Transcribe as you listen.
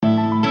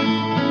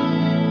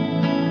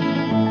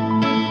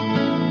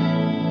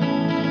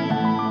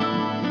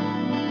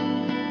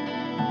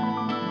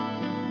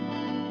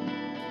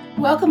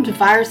Welcome to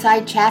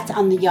Fireside Chats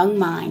on the Young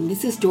Mind.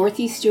 This is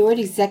Dorothy Stewart,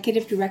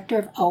 Executive Director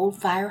of Old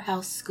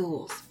Firehouse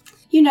Schools.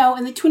 You know,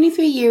 in the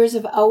 23 years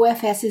of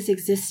OFS's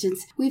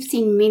existence, we've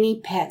seen many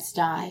pets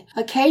die.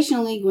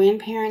 Occasionally,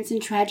 grandparents and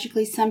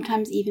tragically,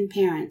 sometimes even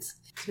parents.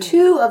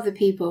 Two of the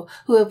people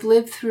who have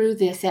lived through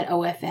this at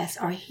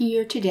OFS are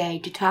here today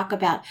to talk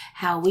about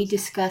how we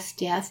discuss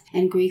death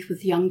and grief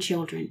with young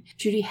children,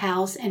 Judy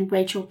House and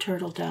Rachel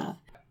Turtledove.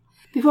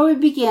 Before we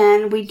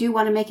begin, we do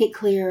want to make it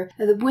clear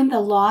that when the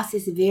loss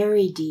is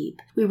very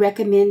deep, we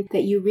recommend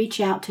that you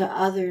reach out to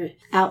other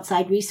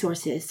outside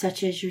resources,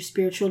 such as your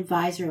spiritual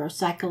advisor or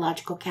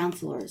psychological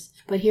counselors.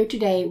 But here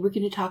today, we're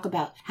going to talk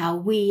about how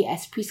we,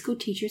 as preschool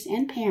teachers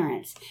and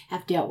parents,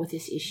 have dealt with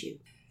this issue.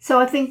 So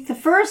I think the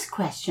first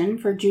question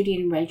for Judy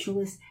and Rachel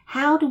is,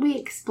 how do we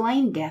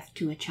explain death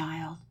to a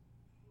child?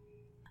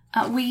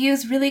 We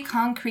use really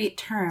concrete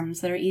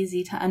terms that are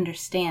easy to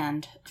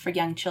understand for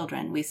young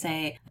children. We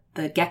say,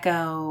 the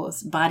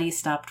gecko's body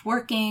stopped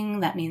working.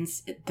 That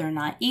means they're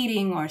not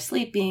eating or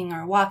sleeping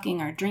or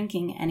walking or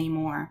drinking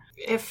anymore.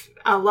 If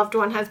a loved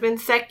one has been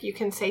sick, you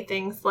can say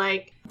things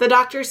like, the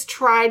doctors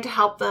tried to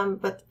help them,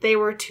 but they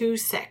were too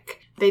sick.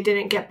 They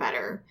didn't get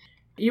better.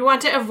 You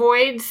want to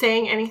avoid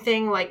saying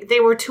anything like they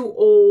were too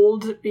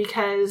old,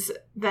 because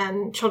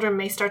then children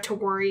may start to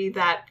worry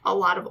that a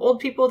lot of old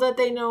people that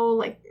they know,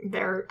 like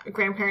their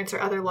grandparents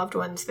or other loved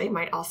ones, they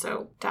might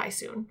also die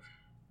soon.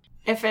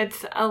 If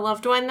it's a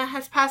loved one that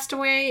has passed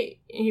away,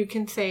 you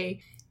can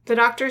say, the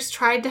doctors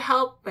tried to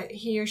help, but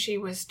he or she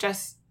was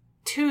just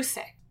too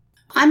sick.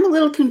 I'm a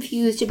little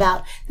confused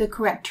about the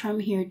correct term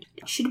here.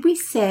 Should we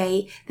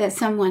say that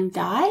someone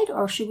died,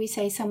 or should we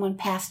say someone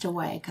passed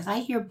away? Because I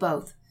hear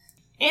both.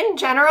 In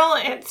general,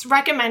 it's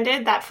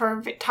recommended that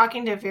for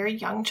talking to very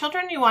young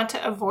children, you want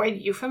to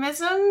avoid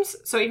euphemisms.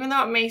 So even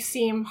though it may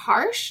seem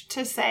harsh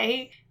to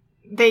say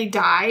they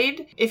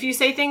died, if you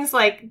say things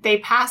like they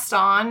passed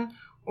on,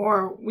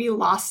 or we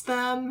lost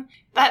them,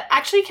 that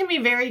actually can be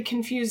very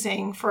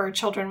confusing for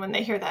children when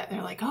they hear that.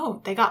 They're like, oh,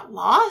 they got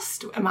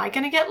lost? Am I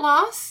going to get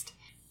lost?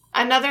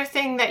 Another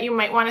thing that you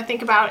might want to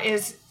think about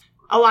is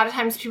a lot of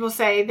times people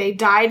say they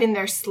died in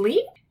their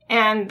sleep,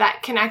 and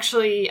that can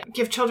actually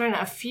give children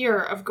a fear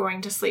of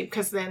going to sleep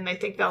because then they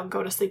think they'll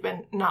go to sleep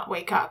and not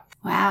wake up.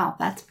 Wow,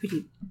 that's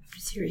pretty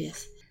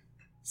serious.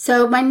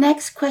 So my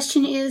next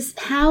question is,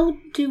 how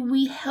do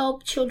we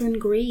help children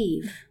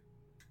grieve?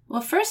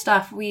 Well, first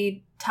off,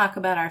 we talk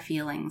about our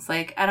feelings.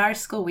 Like at our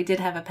school, we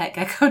did have a pet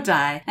gecko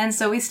die. And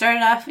so we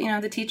started off,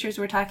 the teachers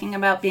were talking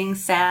about being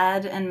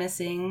sad and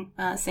missing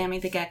Sammy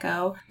the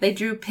gecko. They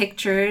drew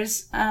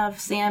pictures of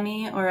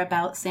Sammy or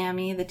about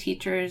Sammy. The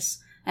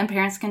teachers and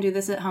parents can do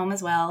this at home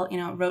as well.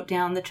 Wrote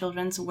down the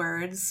children's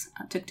words,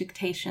 took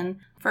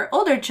dictation. For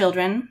older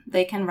children,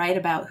 they can write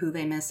about who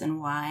they miss and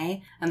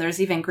why. And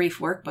there's even grief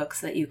workbooks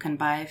that you can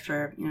buy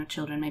for,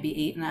 children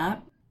maybe 8 and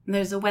up.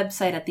 There's a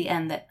website at the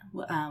end that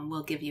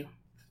we'll give you.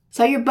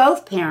 So you're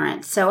both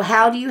parents. So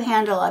how do you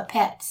handle a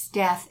pet's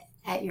death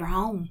at your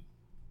home?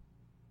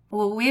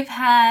 Well, we've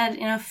had,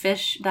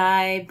 fish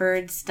die,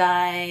 birds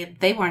die.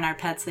 They weren't our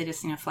pets. They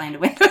just, fly into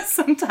windows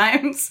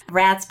sometimes.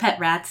 Pet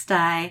rats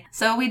die.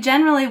 So we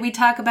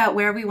talk about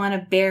where we want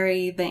to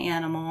bury the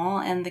animal,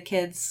 and the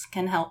kids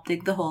can help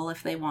dig the hole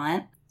if they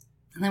want.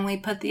 And then we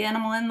put the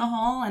animal in the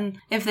hole, and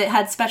if it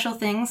had special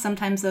things,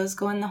 sometimes those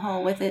go in the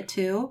hole with it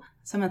too.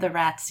 Some of the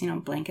rats,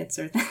 blankets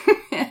or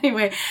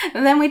anyway.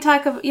 And then we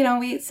talk,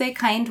 we say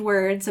kind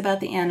words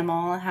about the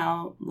animal,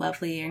 how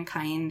lovely and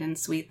kind and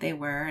sweet they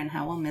were, and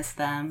how we'll miss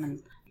them.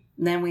 And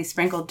then we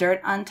sprinkle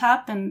dirt on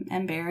top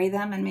and bury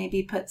them, and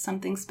maybe put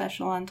something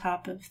special on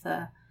top of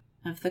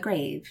the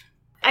grave.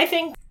 I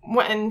think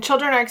when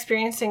children are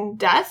experiencing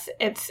death,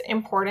 it's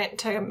important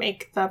to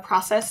make the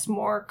process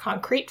more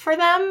concrete for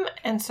them.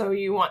 And so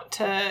you want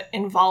to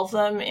involve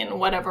them in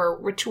whatever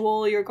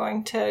ritual you're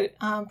going to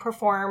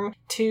perform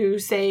to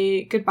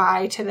say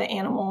goodbye to the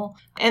animal.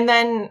 And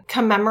then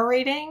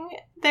commemorating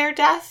their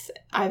death,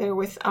 either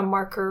with a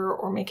marker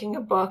or making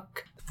a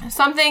book.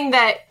 Something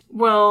that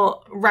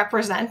will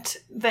represent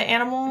the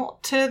animal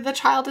to the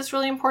child is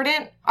really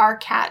important. Our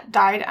cat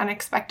died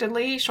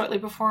unexpectedly shortly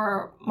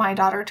before my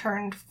daughter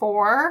turned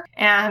 4,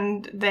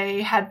 and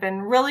they had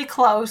been really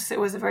close. It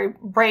was a very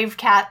brave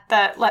cat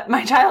that let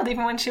my child,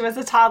 even when she was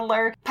a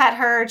toddler, pet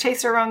her,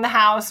 chase her around the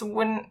house,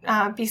 wouldn't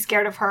be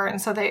scared of her. And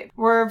so they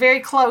were very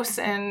close,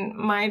 and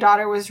my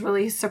daughter was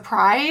really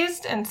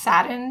surprised and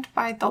saddened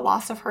by the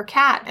loss of her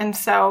cat. And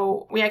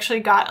so we actually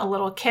got a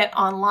little kit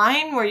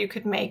online where you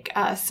could make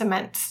a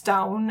cement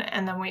stone,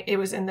 and then it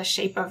was in the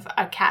shape of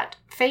a cat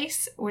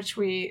face, which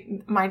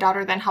my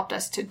daughter then helped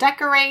us to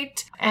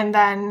decorate. And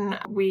then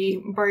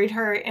we buried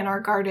her in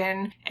our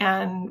garden,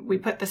 and we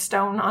put the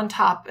stone on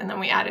top, and then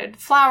we added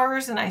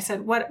flowers. And I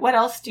said, what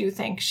else do you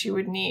think she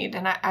would need?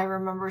 And I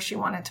remember she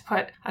wanted to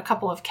put a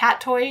couple of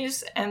cat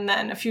toys. And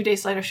then a few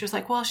days later, she was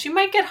like, well, she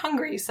might get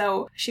hungry.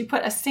 So she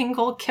put a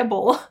single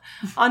kibble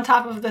on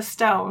top of the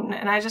stone.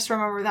 And I just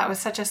remember that was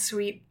such a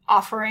sweet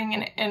offering.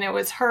 And it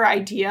was her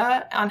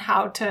idea on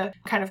how to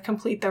kind of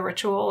complete the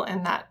ritual,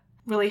 and that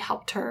really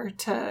helped her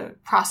to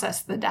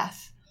process the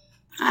death.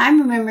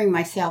 I'm remembering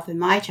myself in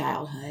my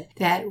childhood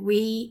that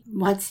we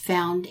once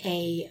found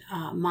a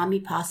mommy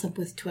possum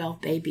with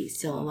 12 babies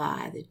still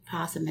alive. The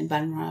possum had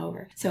been run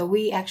over. So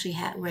we actually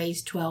had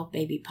raised 12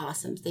 baby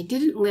possums. They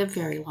didn't live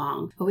very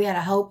long, but we had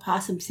a whole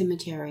possum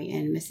cemetery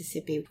in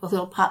Mississippi with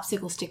little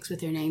popsicle sticks with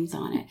their names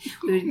on it.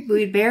 We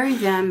would bury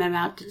them at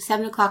about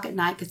 7 o'clock at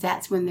night because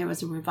that's when there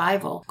was a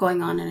revival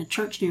going on in a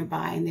church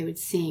nearby, and they would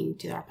sing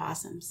to our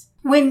possums.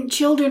 When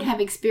children have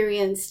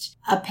experienced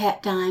a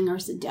pet dying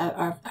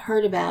or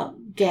heard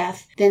about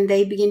death, then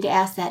they begin to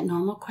ask that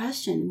normal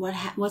question,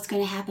 what's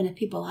going to happen if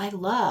people I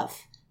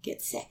love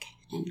get sick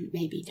and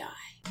maybe die?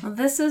 Well,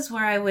 this is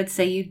where I would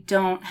say you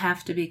don't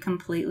have to be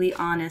completely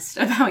honest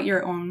about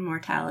your own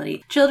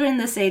mortality. Children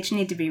this age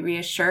need to be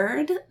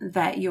reassured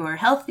that you're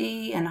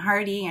healthy and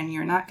hearty and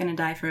you're not going to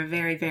die for a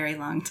very, very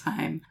long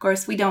time. Of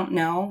course, we don't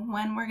know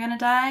when we're going to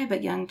die,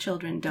 but young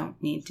children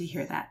don't need to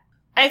hear that.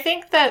 I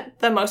think that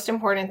the most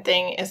important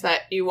thing is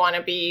that you want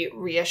to be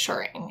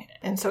reassuring.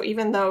 And so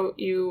even though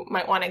you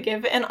might want to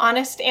give an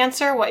honest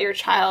answer, what your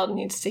child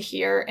needs to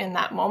hear in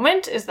that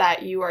moment is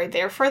that you are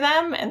there for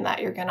them and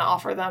that you're going to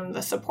offer them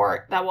the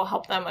support that will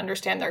help them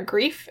understand their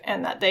grief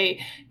and that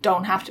they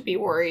don't have to be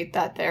worried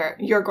that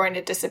you're going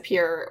to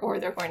disappear or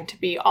they're going to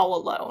be all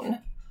alone.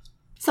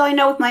 So I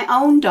know with my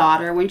own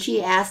daughter, when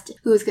she asked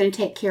who was going to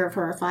take care of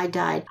her if I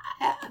died,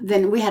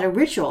 then we had a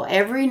ritual.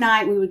 Every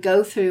night we would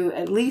go through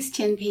at least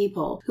 10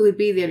 people who would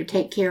be there to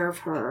take care of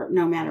her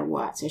no matter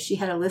what. So she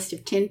had a list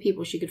of 10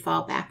 people she could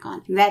fall back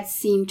on. And that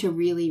seemed to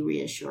really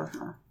reassure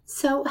her.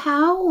 So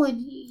how would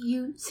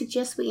you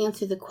suggest we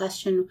answer the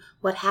question,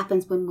 what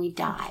happens when we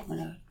die, when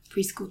a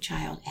preschool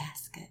child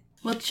asks it?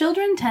 Well,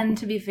 children tend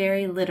to be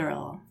very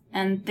literal,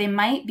 and they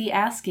might be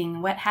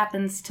asking what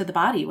happens to the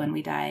body when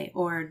we die,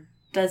 or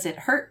does it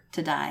hurt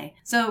to die?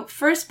 So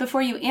first,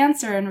 before you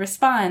answer and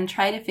respond,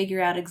 try to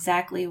figure out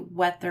exactly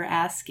what they're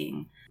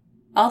asking.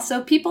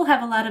 Also, people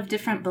have a lot of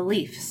different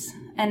beliefs,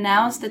 and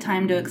now's the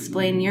time to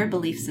explain your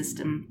belief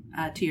system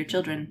to your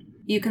children.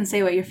 You can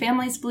say what your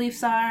family's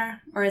beliefs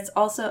are, or it's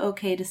also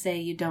okay to say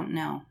you don't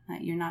know,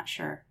 that you're not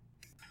sure.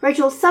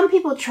 Rachel, some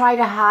people try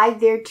to hide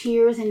their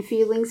tears and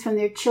feelings from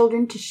their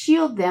children to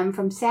shield them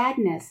from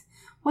sadness.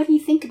 What do you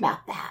think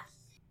about that?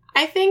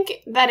 I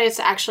think that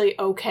it's actually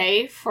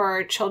okay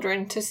for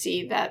children to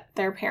see that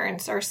their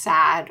parents are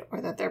sad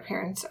or that their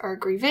parents are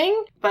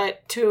grieving,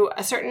 but to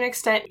a certain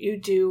extent, you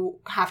do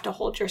have to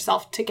hold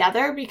yourself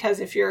together because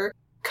if you're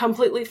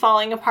completely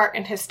falling apart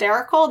and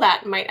hysterical,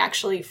 that might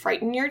actually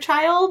frighten your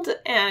child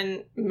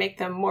and make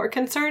them more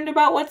concerned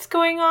about what's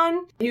going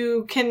on.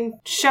 You can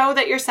show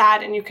that you're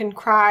sad and you can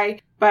cry,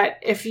 but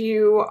if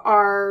you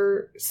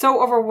are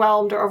so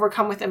overwhelmed or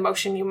overcome with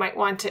emotion, you might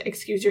want to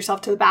excuse yourself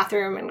to the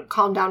bathroom and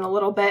calm down a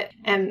little bit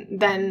and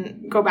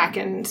then go back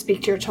and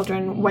speak to your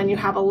children when you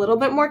have a little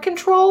bit more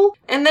control.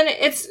 And then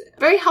it's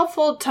very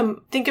helpful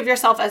to think of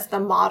yourself as the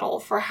model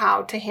for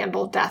how to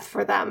handle death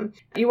for them.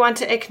 You want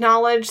to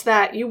acknowledge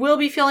that you will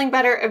be feeling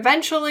better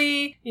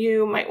eventually.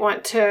 You might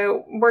want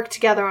to work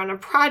together on a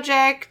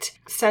project,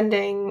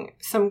 sending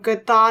some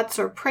good thoughts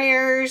or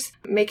prayers,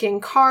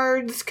 making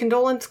cards,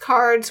 condolence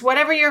cards,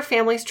 whatever your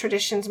family's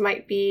traditions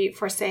might be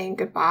for saying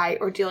goodbye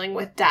or dealing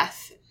with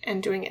death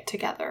and doing it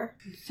together.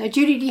 So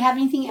Judy, do you have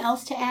anything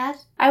else to add?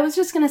 I was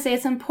just going to say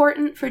it's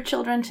important for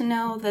children to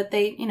know that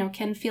they,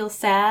 can feel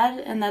sad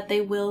and that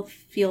they will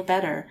feel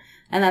better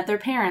and that their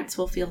parents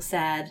will feel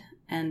sad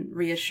and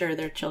reassure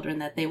their children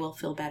that they will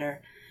feel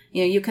better.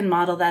 You can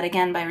model that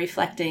again by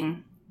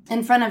reflecting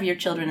in front of your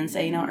children and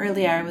say,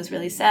 earlier I was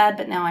really sad,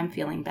 but now I'm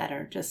feeling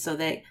better, just so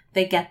they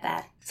get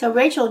that. So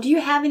Rachel, do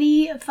you have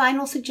any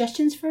final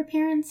suggestions for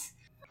parents?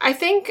 I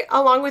think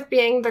along with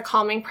being the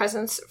calming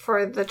presence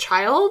for the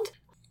child,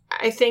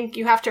 I think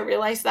you have to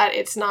realize that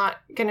it's not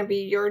going to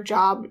be your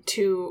job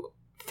to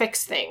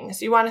fix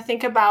things. You want to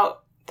think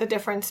about the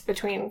difference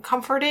between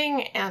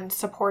comforting and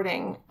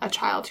supporting a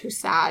child who's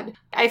sad.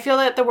 I feel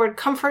that the word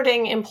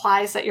comforting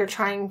implies that you're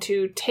trying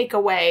to take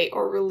away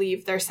or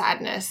relieve their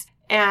sadness.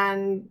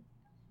 And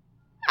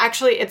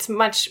actually, it's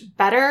much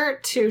better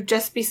to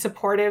just be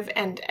supportive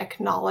and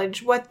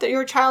acknowledge what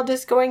your child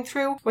is going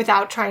through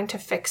without trying to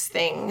fix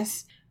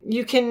things.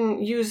 You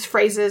can use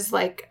phrases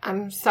like,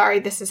 I'm sorry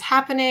this is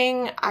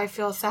happening. I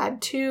feel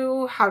sad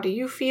too. How do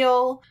you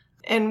feel?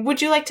 And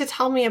would you like to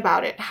tell me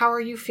about it? How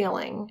are you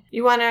feeling?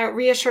 You want to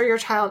reassure your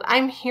child,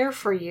 I'm here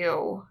for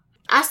you.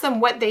 Ask them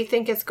what they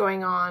think is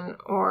going on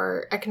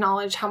or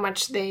acknowledge how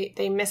much they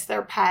miss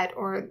their pet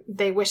or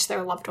they wish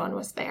their loved one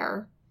was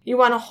there. You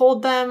want to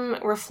hold them,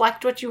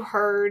 reflect what you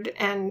heard,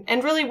 and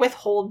really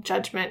withhold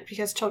judgment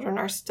because children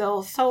are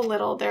still so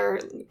little.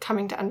 They're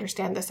coming to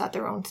understand this at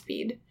their own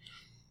speed.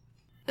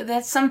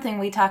 That's something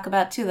we talk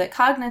about too, that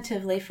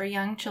cognitively for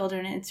young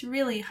children, it's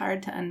really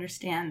hard to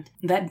understand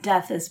that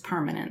death is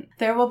permanent.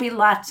 There will be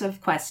lots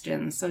of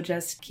questions, so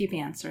just keep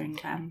answering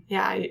them.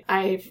 Yeah,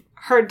 I've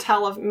heard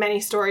tell of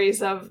many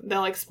stories of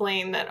they'll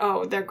explain that,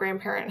 their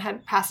grandparent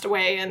had passed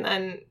away, and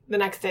then the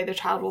next day the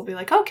child will be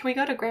like, can we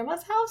go to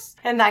grandma's house?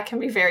 And that can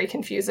be very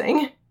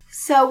confusing.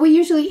 So we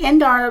usually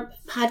end our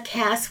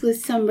podcast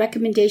with some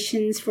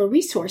recommendations for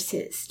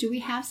resources. Do we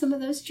have some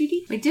of those,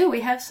 Judy? We do.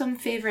 We have some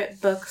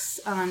favorite books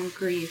on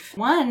grief.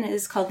 One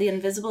is called The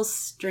Invisible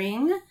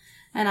String,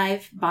 and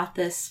I've bought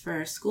this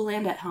for school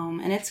and at home,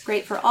 and it's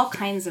great for all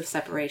kinds of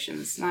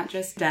separations, not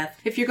just death.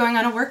 If you're going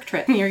on a work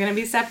trip, you're going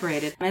to be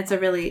separated. It's a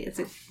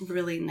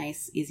really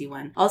nice, easy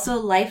one. Also,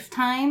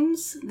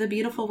 Lifetimes, The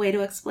Beautiful Way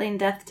to Explain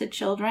Death to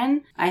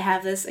Children. I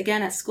have this,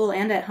 again, at school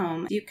and at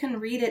home. You can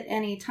read it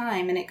any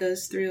time, and it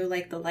goes through,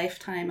 like, the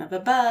lifetime of a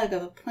bug,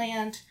 of a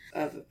plant,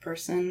 of a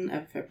person,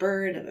 of a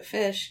bird, of a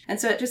fish. And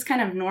so it just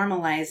kind of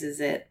normalizes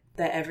it,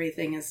 that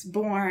everything is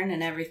born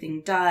and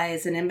everything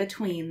dies, and in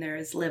between there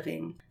is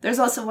living. There's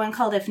also one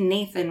called If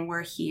Nathan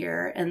Were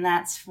Here, and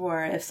that's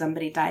for if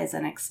somebody dies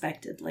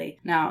unexpectedly.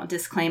 Now,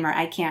 disclaimer,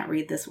 I can't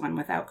read this one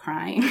without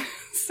crying,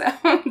 so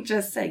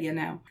just so you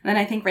know. And then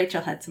I think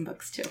Rachel had some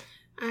books too.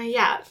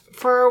 Yeah,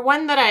 for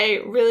one that I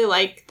really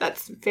like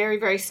that's very,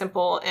 very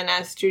simple, and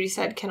as Judy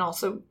said, can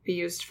also be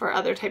used for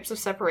other types of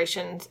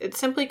separations. It's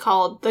simply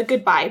called The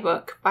Goodbye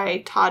Book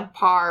by Todd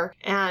Parr,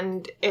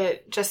 and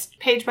it just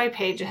page by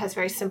page, it has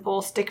very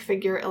simple stick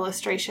figure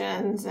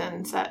illustrations,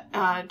 and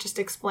just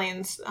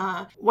explains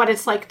what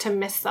it's like to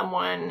miss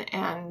someone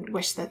and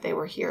wish that they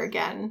were here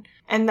again.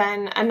 And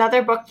then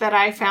another book that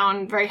I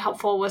found very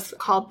helpful was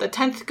called The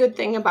 10th Good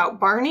Thing About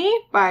Barney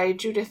by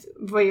Judith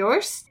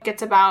Voyeurs.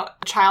 It's about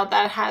a child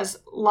that has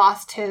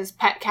lost his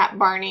pet cat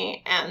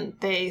Barney, and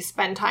they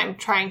spend time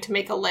trying to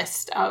make a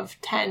list of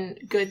 10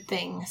 good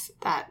things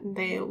that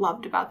they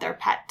loved about their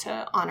pet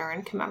to honor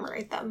and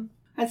commemorate them.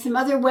 And some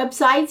other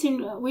websites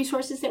and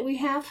resources that we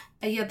have?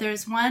 Yeah,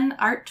 there's one,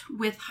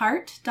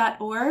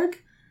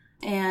 artwithheart.org.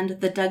 And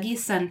the Dougie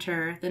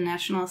Center, the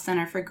National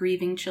Center for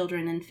Grieving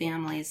Children and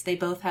Families. They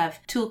both have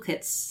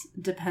toolkits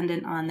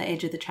dependent on the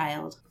age of the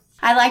child.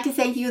 I'd like to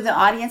thank you, the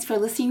audience, for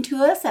listening to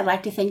us. I'd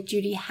like to thank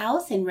Judy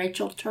House and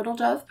Rachel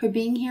Turtledove for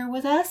being here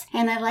with us.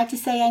 And I'd like to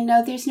say I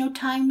know there's no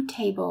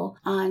timetable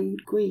on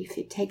grief.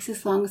 It takes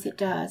as long as it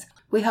does.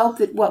 We hope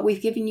that what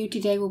we've given you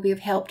today will be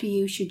of help to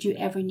you should you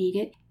ever need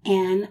it.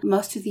 And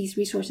most of these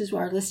resources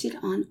are listed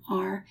on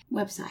our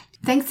website.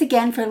 Thanks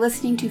again for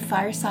listening to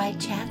Fireside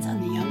Chats on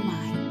the Young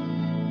Mind.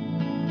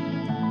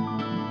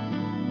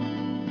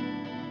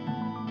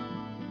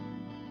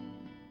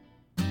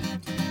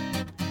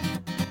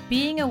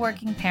 Being a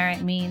working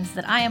parent means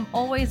that I am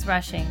always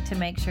rushing to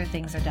make sure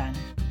things are done.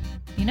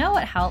 You know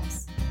what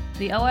helps?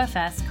 The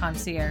OFS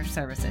concierge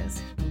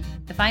services.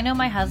 If I know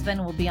my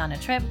husband will be on a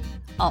trip,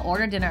 I'll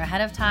order dinner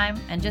ahead of time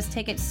and just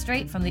take it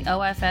straight from the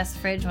OFS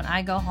fridge when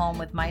I go home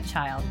with my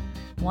child.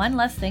 One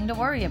less thing to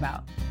worry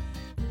about.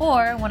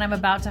 Or when I'm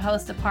about to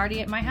host a party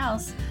at my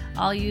house,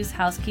 I'll use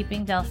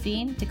Housekeeping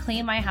Delphine to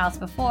clean my house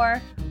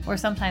before or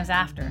sometimes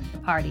after the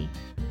party.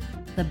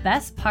 The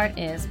best part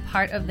is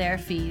part of their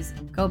fees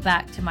go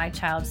back to my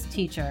child's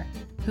teacher,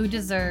 who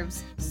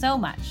deserves so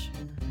much.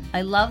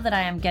 I love that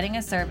I am getting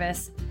a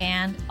service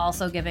and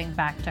also giving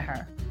back to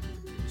her.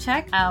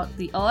 Check out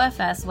the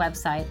OFS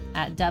website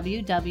at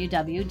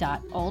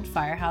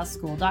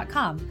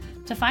www.oldfirehouseschool.com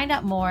to find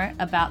out more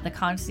about the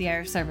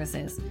concierge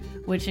services,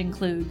 which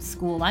include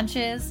school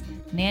lunches,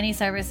 nanny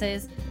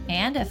services,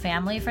 and a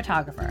family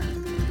photographer.